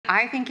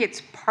I think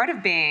it's part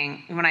of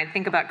being, when I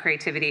think about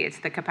creativity, it's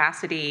the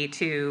capacity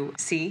to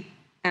see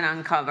and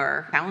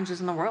uncover challenges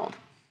in the world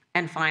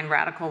and find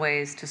radical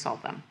ways to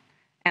solve them.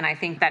 And I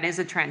think that is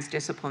a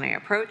transdisciplinary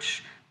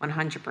approach,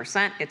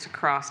 100%. It's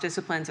across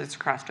disciplines, it's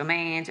across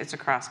domains, it's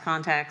across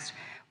context.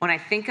 When I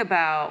think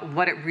about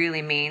what it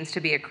really means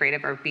to be a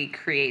creative or be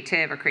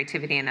creative or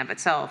creativity in and of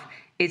itself,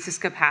 it's this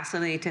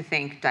capacity to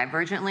think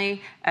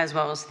divergently as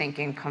well as think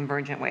in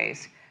convergent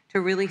ways, to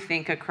really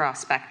think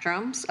across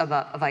spectrums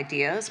of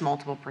ideas,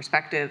 multiple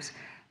perspectives,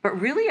 but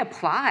really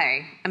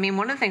apply. I mean,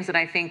 one of the things that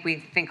I think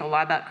we think a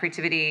lot about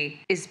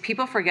creativity is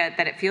people forget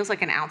that it feels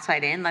like an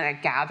outside in, like I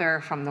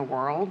gather from the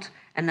world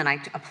and then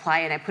I apply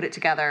it, I put it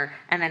together,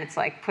 and then it's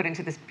like put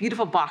into this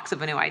beautiful box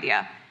of a new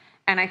idea.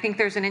 And I think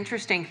there's an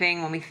interesting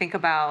thing when we think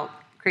about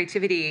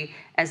creativity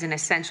as an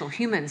essential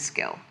human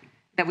skill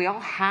that we all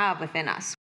have within us.